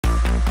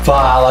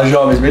Fala,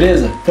 jovens,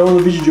 beleza? Então no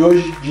vídeo de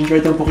hoje a gente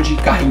vai ter um pouco de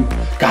carrinho.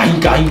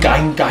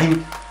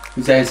 Carrinho.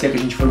 Os RC que a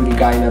gente foi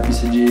brincar aí na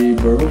pista de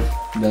Bournemouth,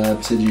 na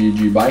pista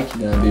de bike,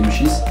 da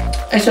BMX.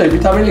 É isso aí, o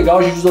vídeo tá bem legal,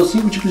 a gente usou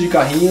 5 tipos de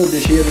carrinho, eu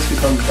deixei a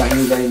descrição dos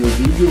carrinhos aí no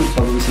vídeo,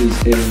 só pra vocês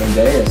terem uma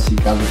ideia, se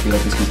caso queira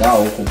pesquisar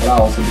ou comprar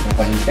ou saber qual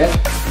carrinho quer.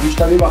 O vídeo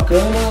tá bem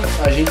bacana,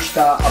 a gente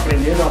tá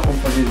aprendendo a como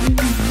fazer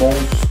vídeos bons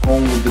com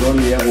o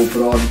drone e a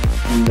GoPro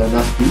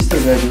nas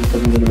pistas, né? A gente tá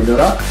tentando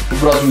melhorar. O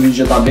próximo vídeo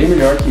já tá bem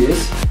melhor que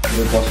esse,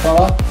 eu posso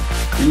falar.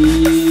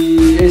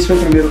 E esse foi o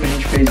primeiro que a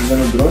gente fez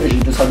usando o drone, a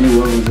gente não sabia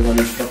o ângulo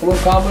exatamente para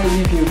colocar, mas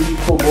enfim, o vídeo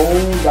ficou bom,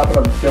 dá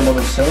pra ter uma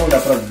noção, dá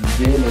pra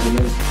ver mais ou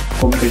menos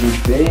como que a gente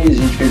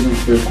fez um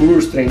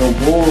percurso, treinou um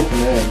pouco,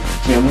 né,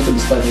 tinha muita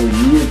bicicleta no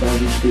dia, então a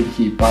gente teve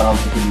que parar um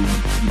pouco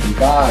de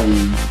brincar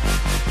e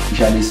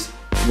já eles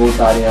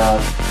voltarem a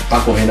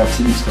correr na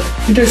piscina.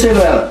 Então é isso aí,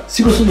 galera,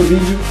 siga o som do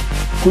vídeo,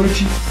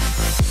 curte,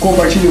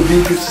 compartilhe o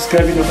vídeo, se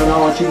inscreve no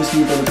canal, ativa o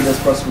sininho para não perder as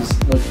próximas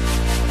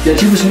notificações. E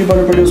ativa o sininho para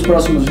não perder os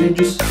próximos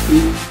vídeos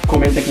e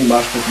comenta aqui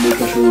embaixo para saber o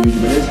que achou do vídeo,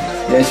 beleza?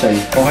 E é isso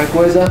aí. Qualquer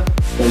coisa,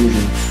 tamo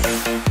junto.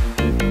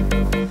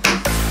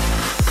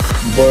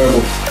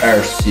 Bournemouth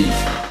RC.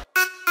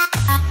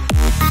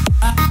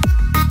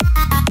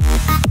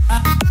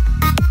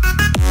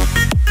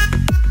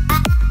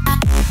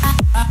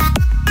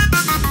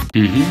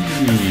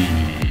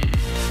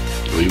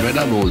 Hoje vai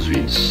dar bom os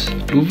vídeos.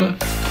 Chuva,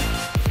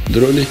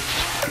 drone,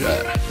 já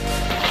era.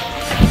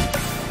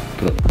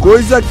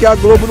 Coisa que a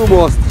Globo não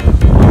mostra.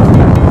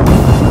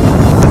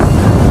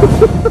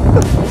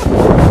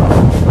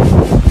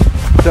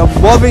 Isso é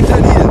mó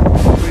ventania.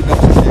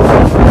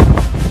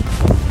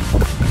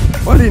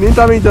 Olha ali, nem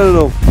tá ventando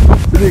não.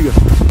 Se liga.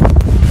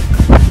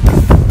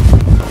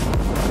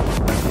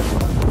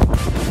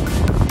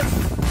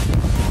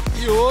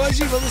 E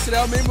hoje vamos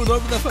estrear o membro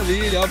novo da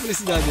família. Olha a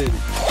felicidade dele.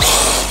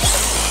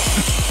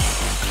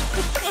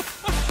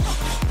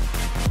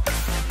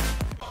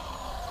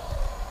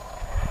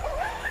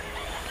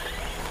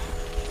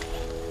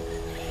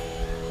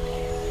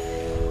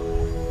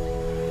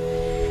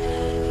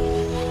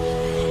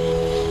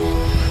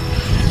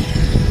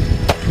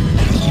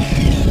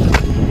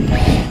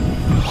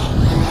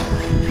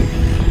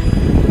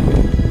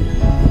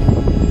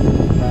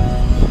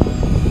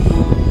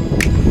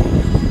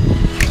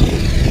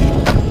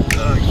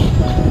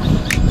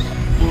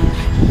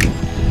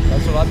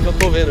 Que eu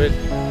tô vendo ele.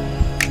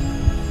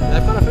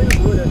 Vai ficar na frente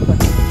do olho,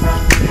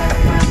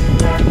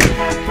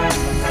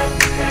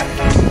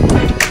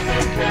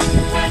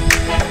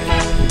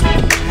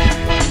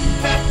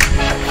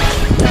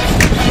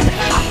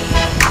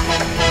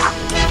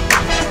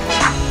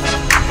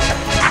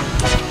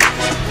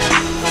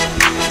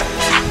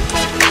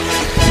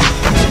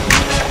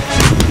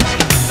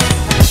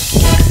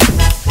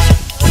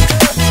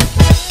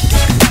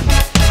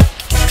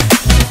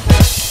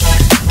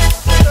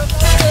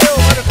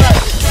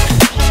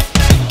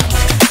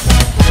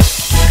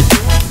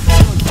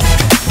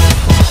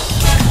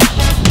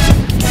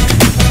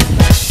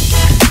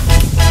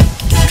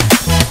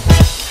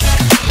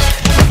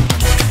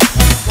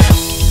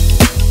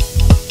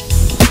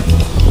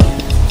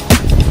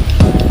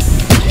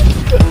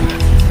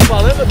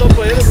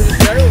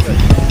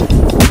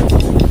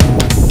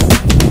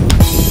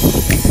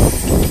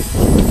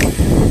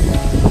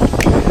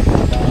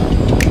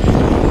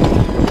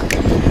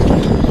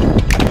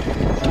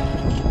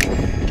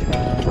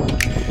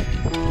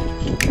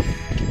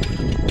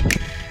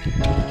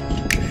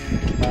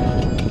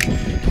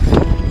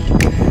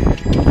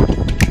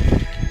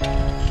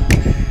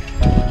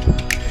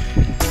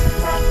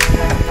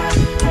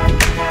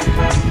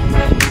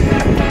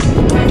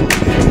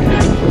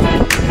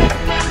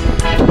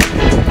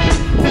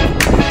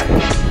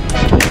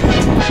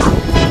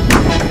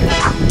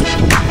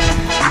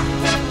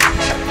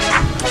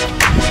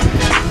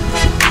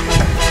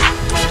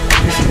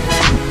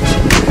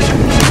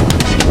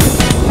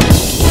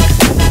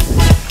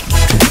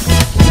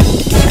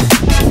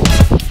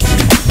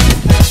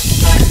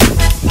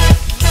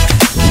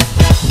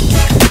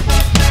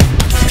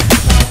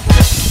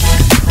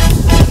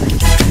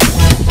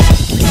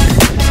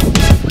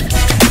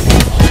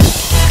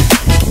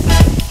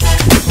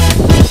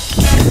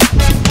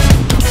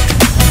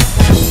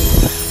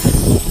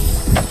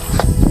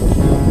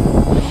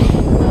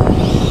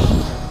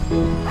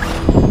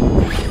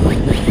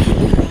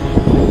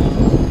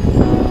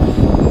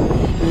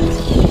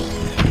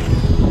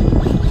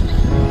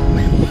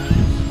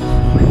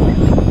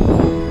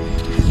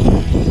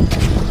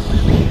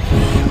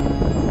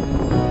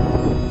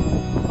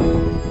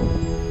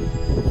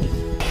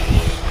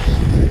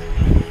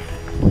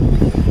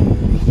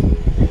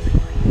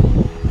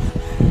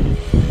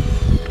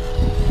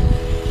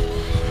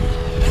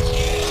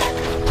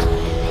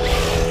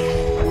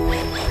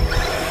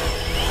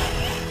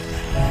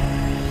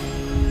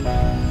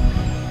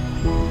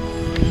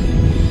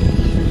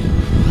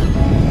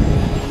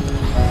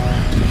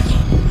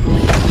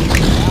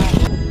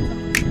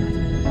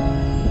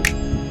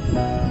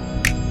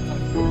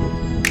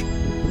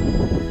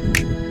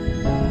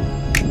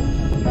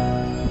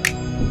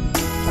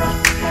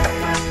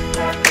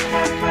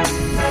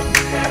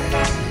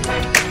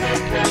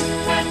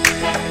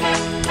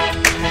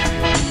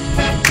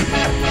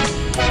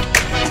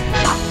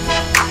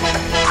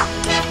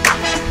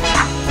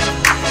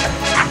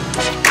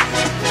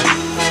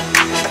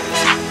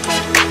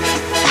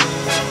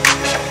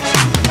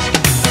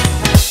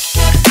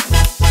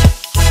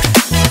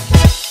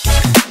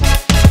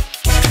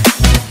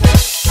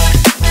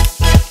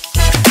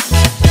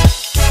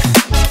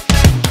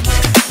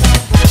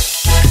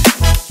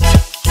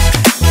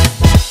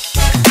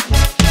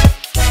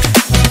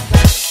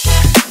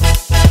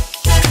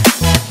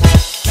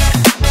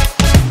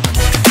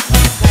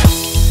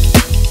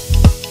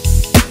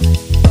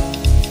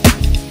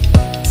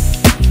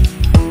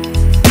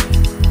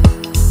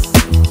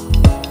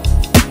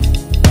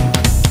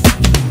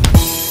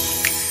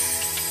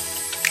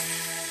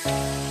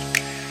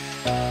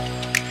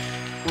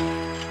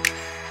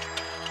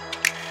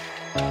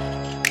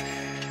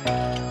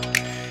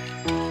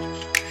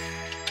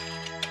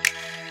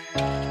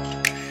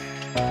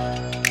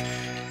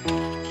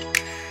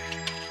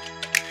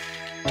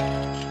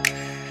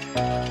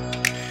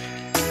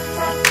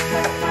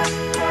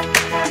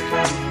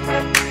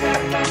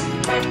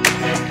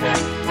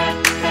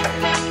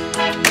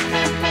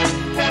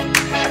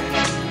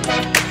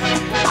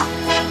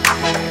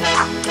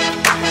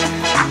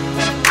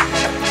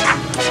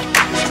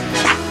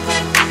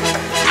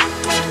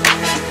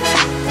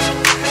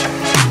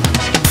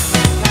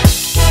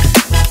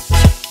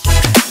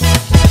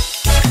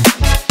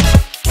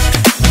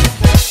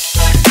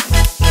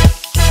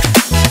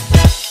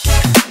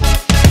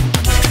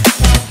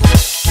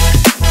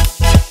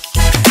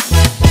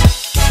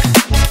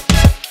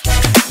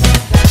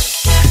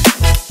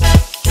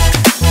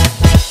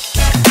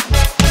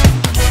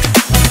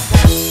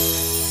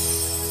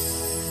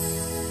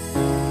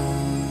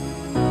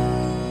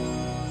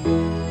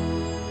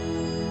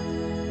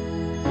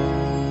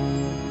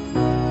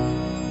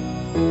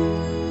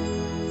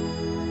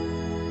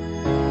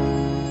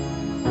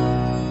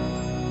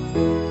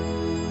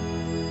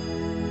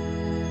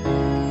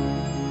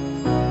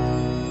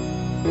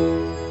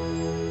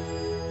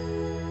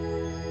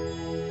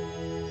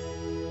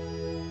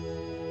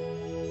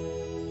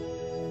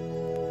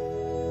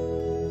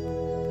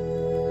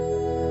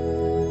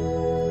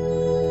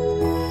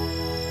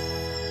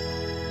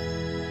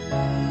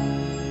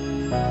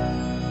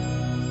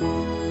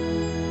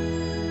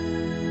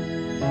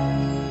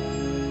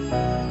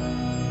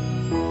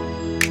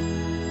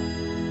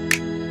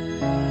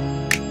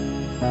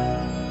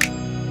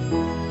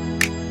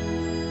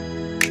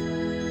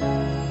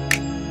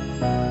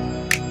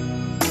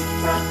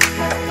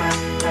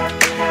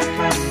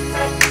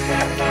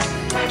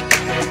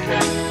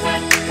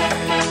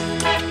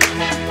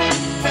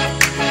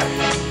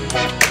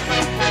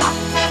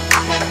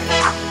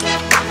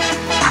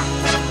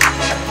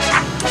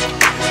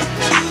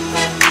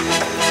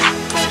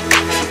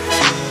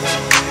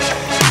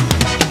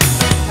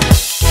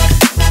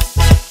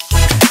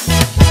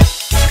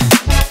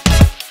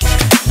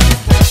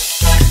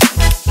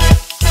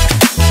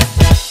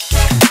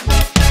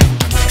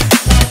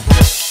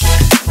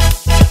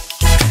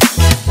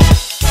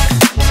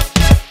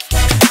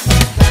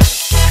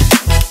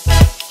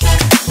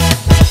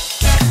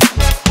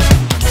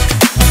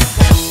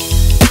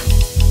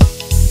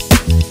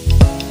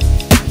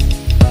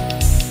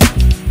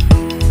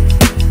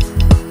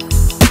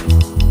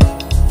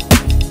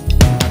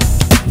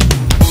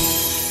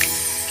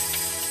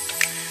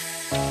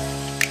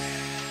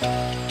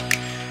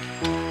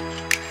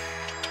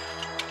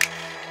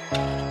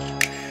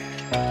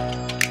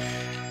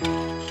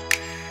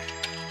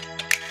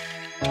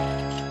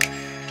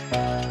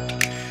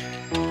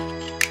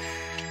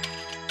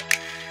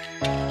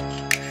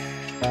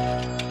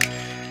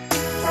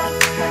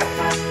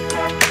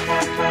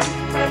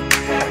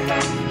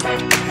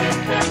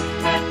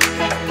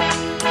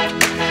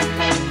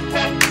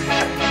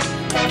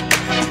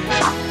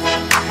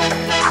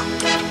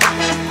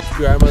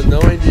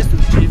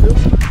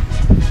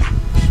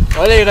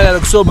 Olha aí, galera,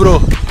 o que sobrou.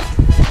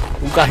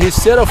 Um carrinho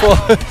cerofó.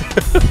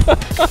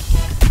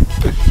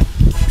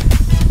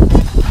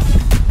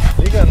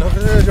 Liga não, que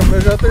o meu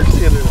já é o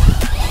terceiro.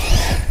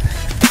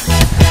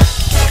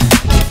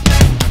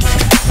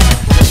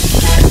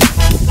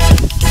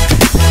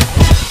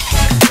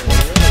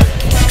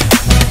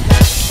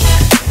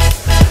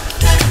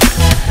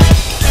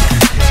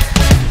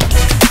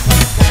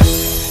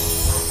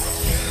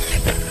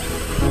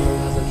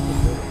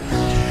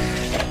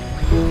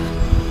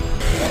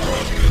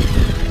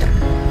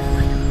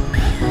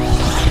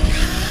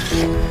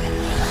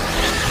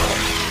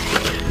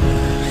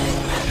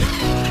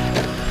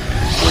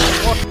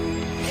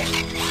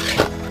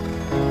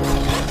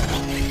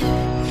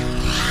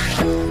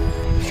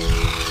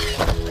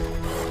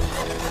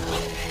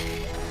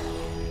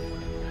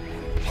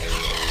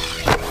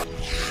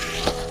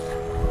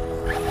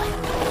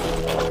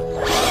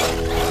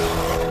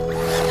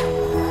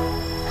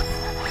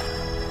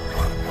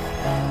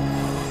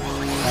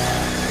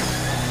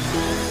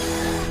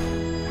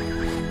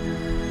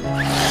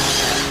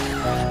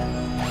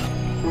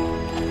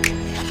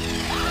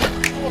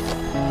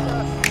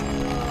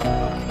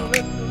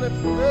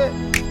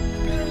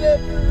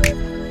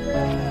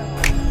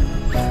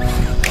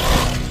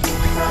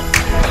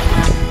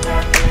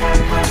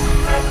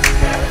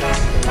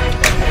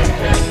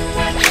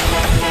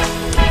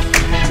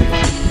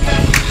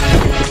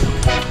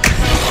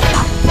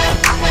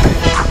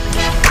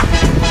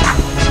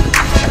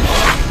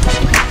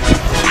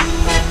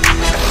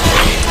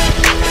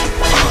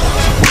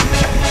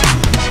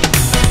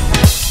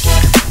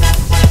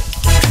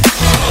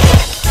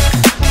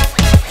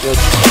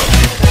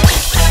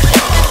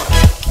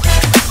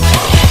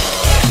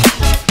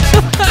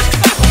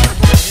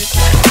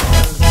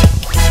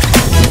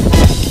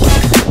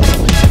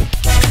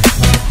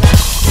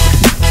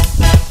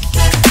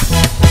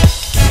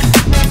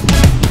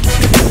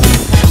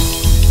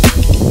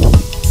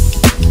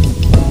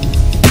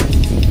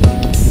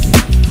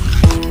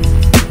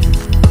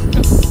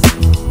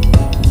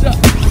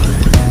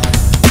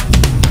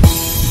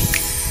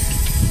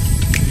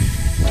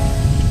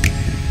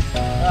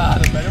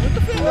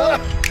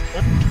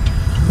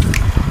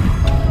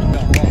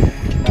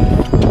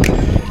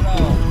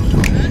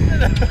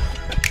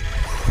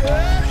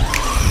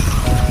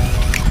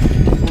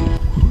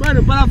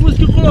 Mano, o parafuso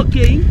que eu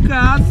coloquei em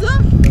casa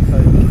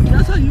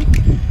já saiu.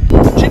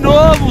 De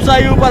novo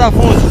saiu o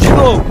parafuso, de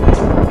novo.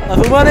 Tá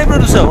filmando aí,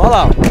 produção? Olha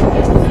lá.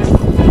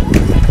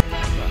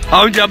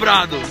 Olha o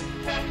endiabrado.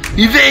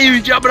 E veio o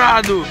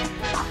endiabrado.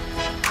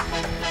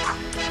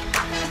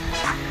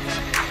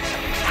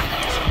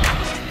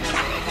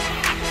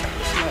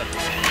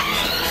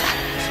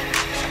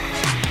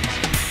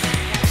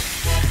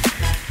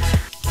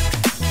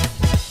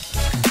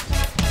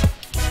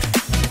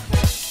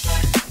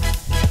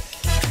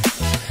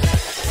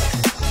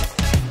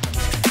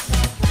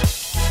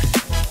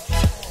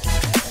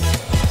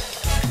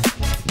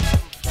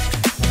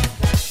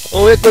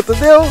 Vamos ver quanto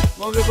deu?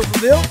 Vamos ver quanto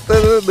deu?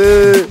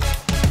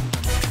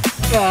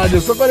 Ah, deu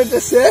só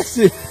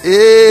 47.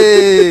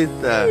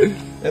 Eita.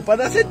 É pra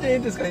dar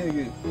 70 esse carrinho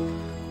aqui.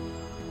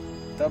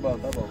 Tá bom,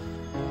 tá bom.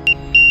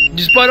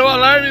 Disparou o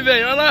alarme,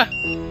 velho. Olha lá.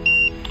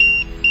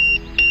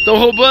 Estão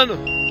roubando.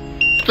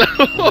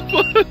 Estão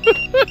roubando.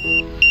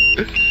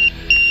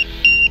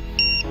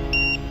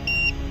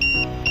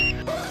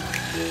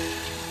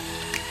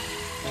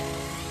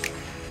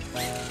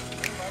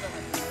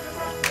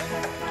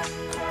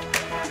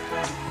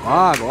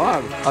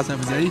 Água. Passa a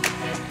fazer aí.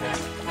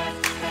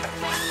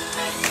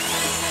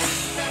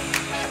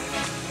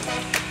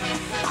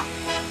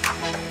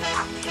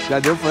 Já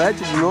deu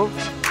frete de novo.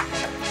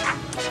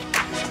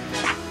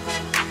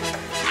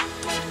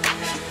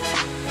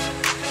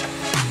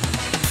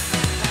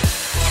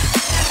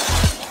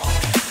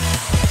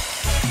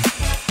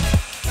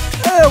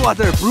 É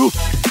waterproof.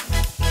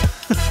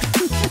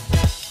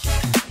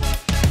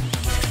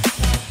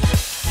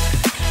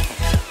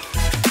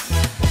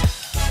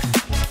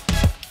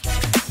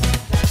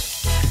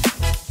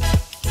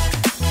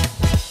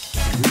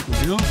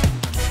 Viu?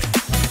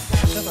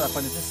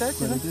 47,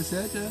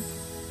 47, é.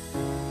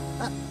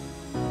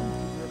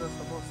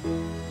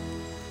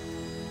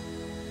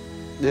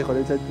 É,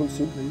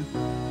 47,5 aí.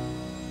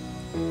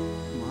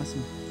 No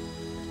máximo.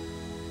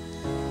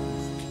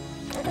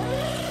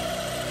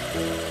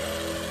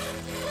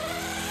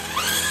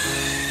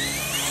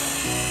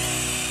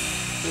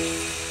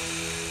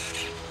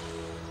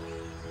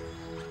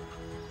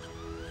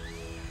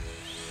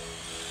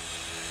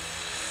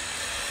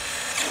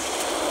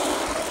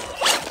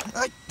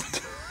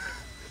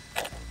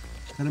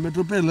 O cara me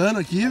atropelando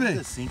aqui,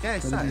 velho. 45 é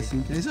isso aí.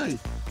 45 é isso aí.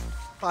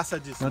 Passa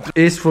disso.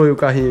 Esse foi o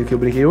carrinho que eu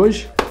brinquei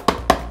hoje.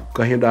 O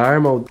carrinho da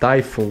arma, o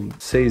Typhon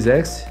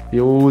 6X.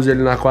 Eu uso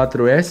ele na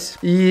 4S.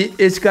 E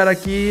esse cara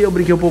aqui, eu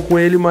brinquei um pouco com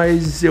ele,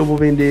 mas eu vou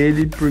vender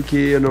ele porque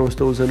eu não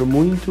estou usando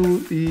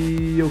muito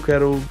e eu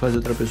quero fazer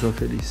outra pessoa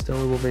feliz. Então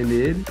eu vou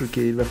vender ele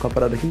porque ele vai ficar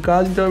parado aqui em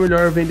casa, então é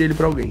melhor vender ele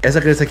pra alguém.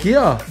 Essa criança aqui,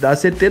 ó, dá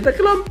 70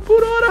 km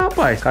por hora,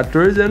 rapaz.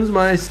 14 anos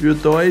mais.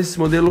 WLtoys,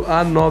 modelo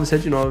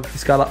A979,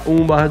 escala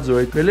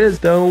 1/18, beleza?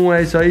 Então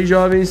é isso aí,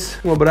 jovens.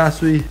 Um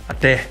abraço e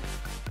até!